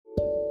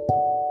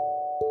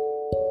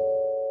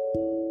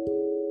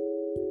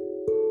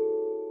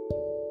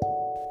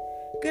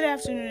Good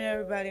afternoon,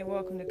 everybody, and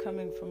welcome to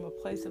Coming From a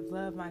Place of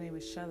Love. My name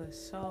is Shella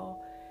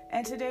Soul,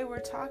 and today we're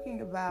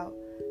talking about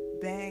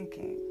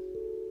banking.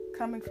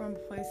 Coming from a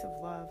place of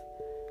love,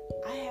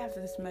 I have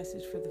this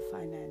message for the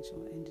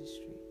financial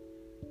industry.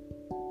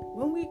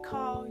 When we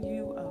call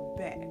you a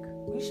bank,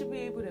 we should be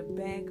able to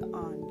bank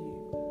on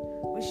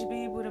you. We should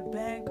be able to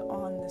bank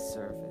on the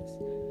service.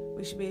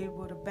 We should be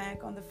able to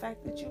bank on the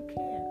fact that you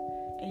care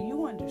and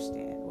you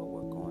understand what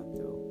we're going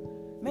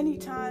through. Many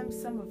times,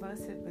 some of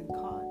us have been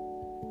caught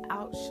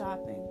out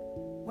shopping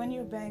when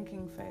your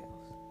banking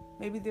fails.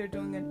 Maybe they're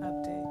doing an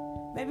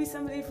update. Maybe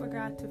somebody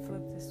forgot to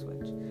flip the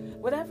switch.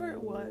 Whatever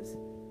it was,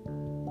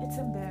 it's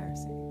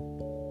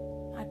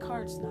embarrassing. My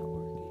card's not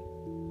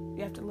working.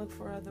 You have to look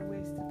for other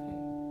ways to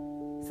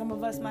pay. Some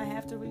of us might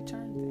have to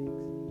return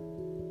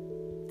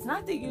things. It's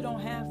not that you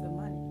don't have the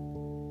money,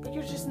 but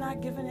you're just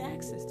not given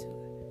access to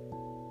it.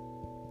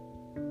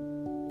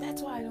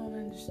 That's why I don't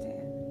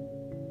understand.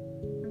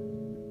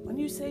 When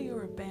you say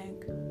you're a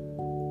bank,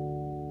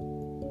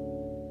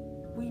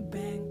 we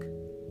bank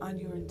on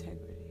your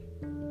integrity.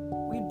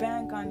 We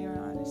bank on your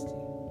honesty.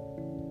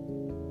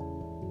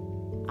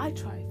 I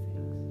try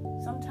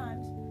things.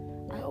 Sometimes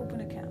I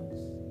open accounts.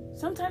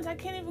 Sometimes I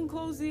can't even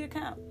close the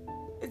account.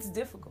 It's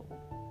difficult.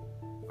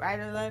 Write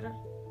a letter,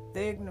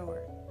 they ignore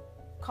it.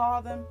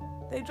 Call them,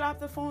 they drop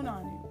the phone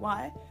on you.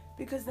 Why?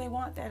 Because they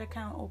want that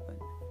account open.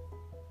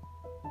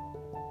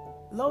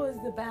 Low as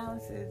the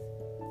balance is,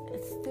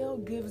 it still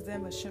gives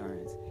them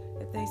assurance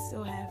that they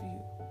still have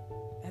you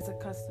as a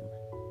customer.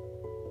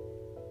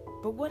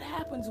 But what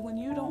happens when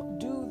you don't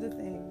do the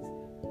things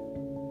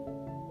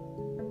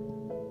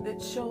that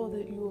show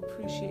that you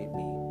appreciate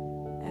me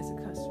as a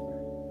customer?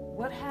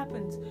 What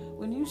happens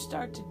when you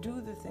start to do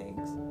the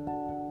things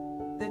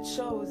that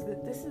shows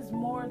that this is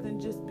more than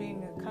just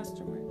being a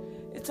customer?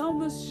 It's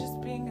almost just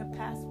being a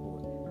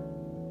passport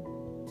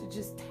to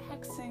just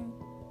taxing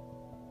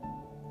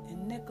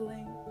and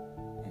nickeling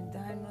and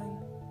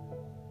diming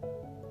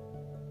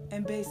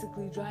and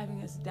basically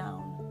driving us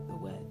down the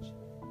wedge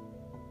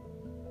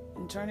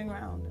and turning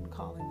around and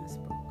calling us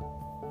broke.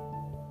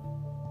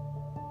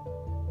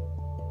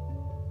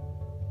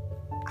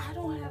 I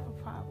don't have a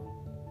problem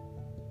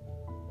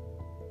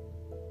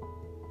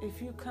if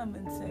you come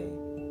and say,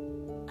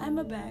 I'm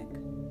a bank,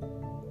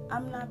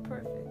 I'm not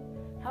perfect.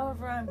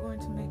 However, I'm going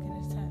to make an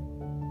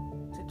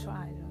attempt to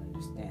try to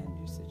understand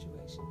your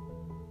situation.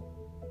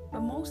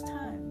 But most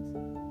times,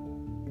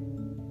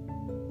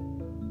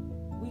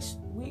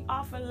 we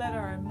often let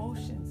our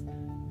emotions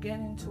get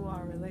into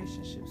our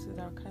relationships with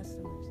our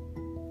customers.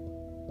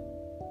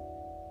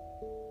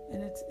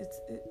 And it's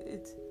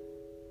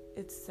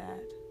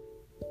sad.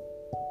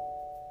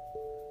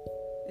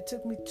 It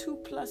took me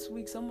 2+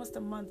 weeks, almost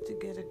a month, to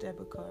get a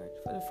debit card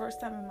for the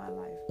first time in my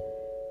life.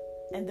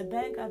 And the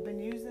bank I've been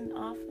using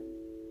often,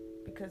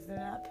 because they're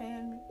not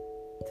paying me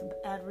to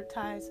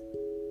advertise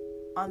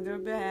on their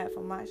behalf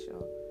on my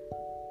show,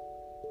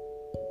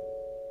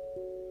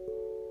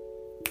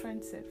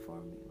 prints it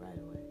for me right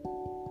away.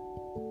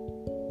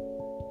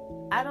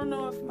 I don't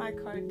know if my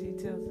card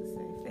details are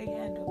safe. They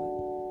handle it.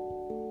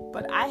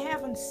 But I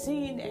haven't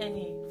seen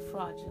any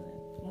fraudulent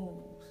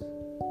moves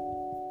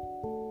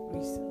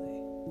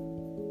recently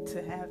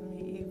to have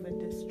me even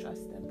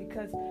distrust them,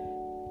 because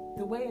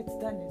the way it's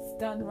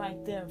done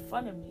right there in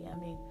front of me. I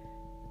mean,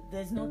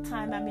 there's no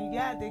time. I mean,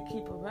 yeah, they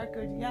keep a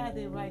record. Yeah,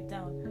 they write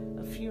down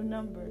a few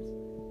numbers.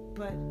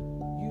 But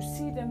you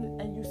see them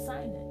and you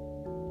sign it.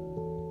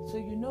 So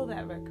you know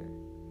that record.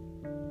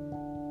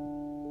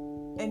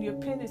 And your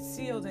PIN is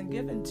sealed and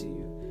given to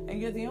you. And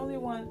you're the only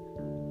one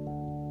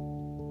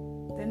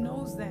that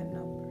knows that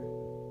number.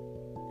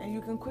 And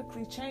you can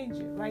quickly change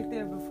it right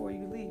there before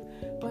you leave.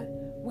 But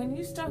when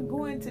you start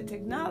going to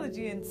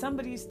technology and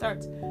somebody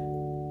starts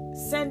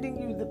sending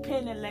you the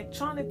PIN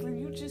electronically,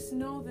 you just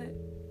know that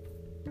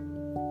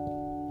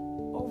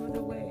over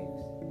the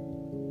waves,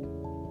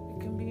 it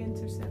can be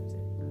intercepted.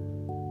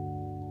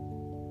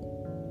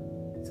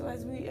 So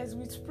as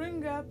we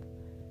spring up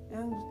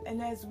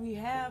and as we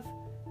have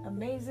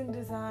amazing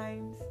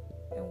designs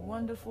and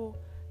wonderful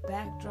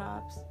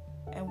backdrops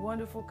and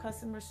wonderful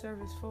customer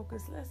service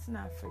focus, let's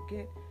not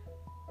forget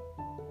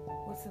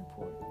what's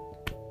important.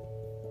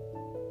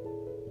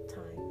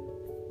 Time.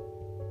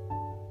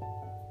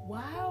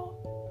 While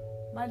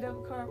my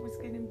debit card was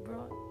getting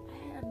brought, I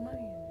had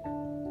money in there.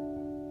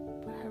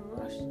 But I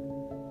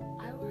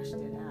rushed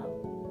it out.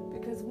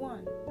 Because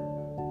one,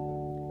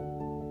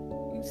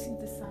 you see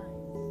the signs.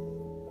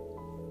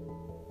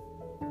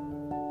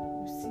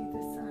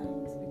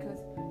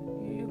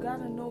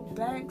 Gotta know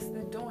banks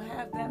that don't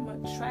have that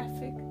much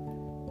traffic,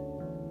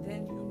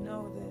 then you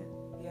know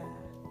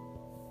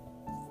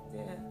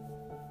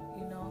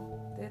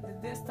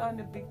that, they're starting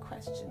to be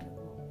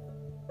questionable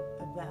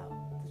about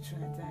the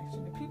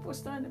transaction. And people are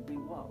starting to be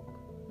woke.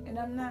 And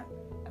I'm not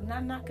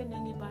knocking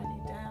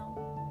anybody down.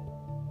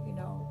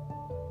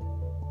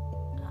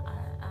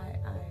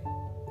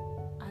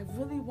 I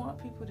really want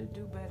people to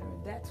do better,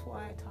 and that's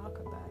why I talk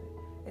about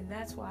it. And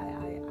that's why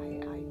I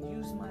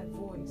use my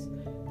voice,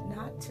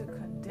 not to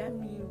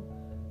condemn you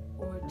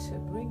or to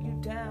bring you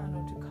down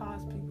or to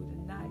cause people to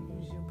not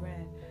use your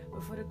brand,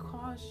 but for to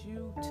cause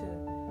you to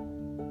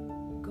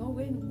go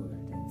inward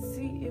and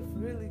see if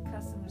really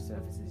customer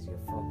service is your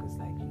focus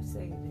like you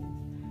say it is.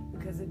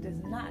 Because it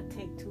does not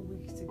take 2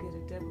 weeks to get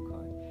a debit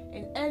card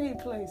in any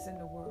place in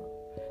the world.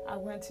 I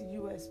went to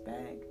U.S.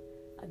 Bank.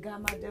 I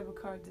got my debit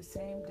card the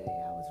same day.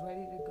 I was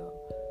ready to go.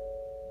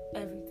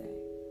 Everything.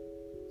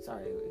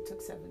 Sorry, it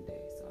took 7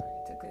 days. Sorry,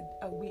 it took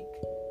a week.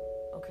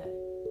 Okay,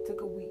 it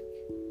took a week,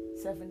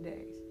 7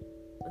 days.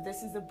 But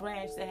this is a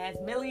branch that has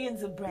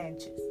millions of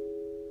branches.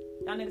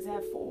 Y'all niggas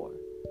have 4,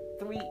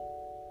 3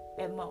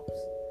 at most,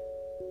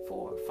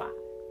 4 or 5.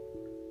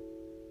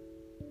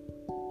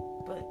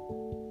 But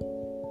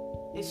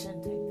it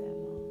shouldn't take that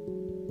long.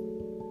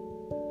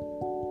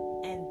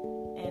 And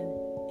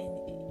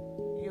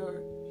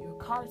your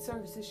card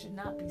services should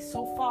not be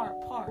so far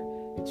apart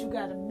that you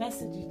gotta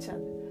message each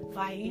other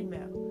via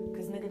email.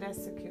 Cause nigga,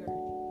 that's security.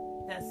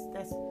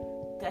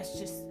 That's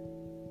just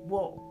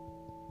whoa.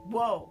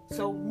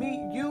 So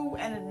me, you,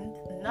 and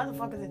another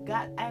fucker that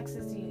got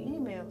access to your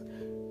emails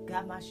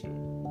got my shit.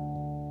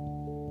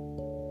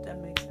 That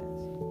makes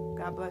sense.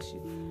 God bless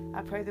you.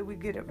 I pray that we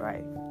get it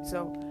right.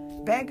 So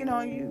banking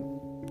on you.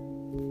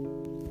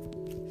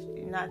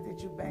 Not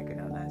that you banking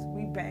on us.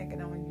 We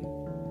banking on you.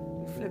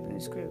 We flipping the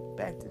script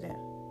back to them.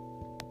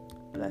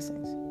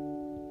 Blessings.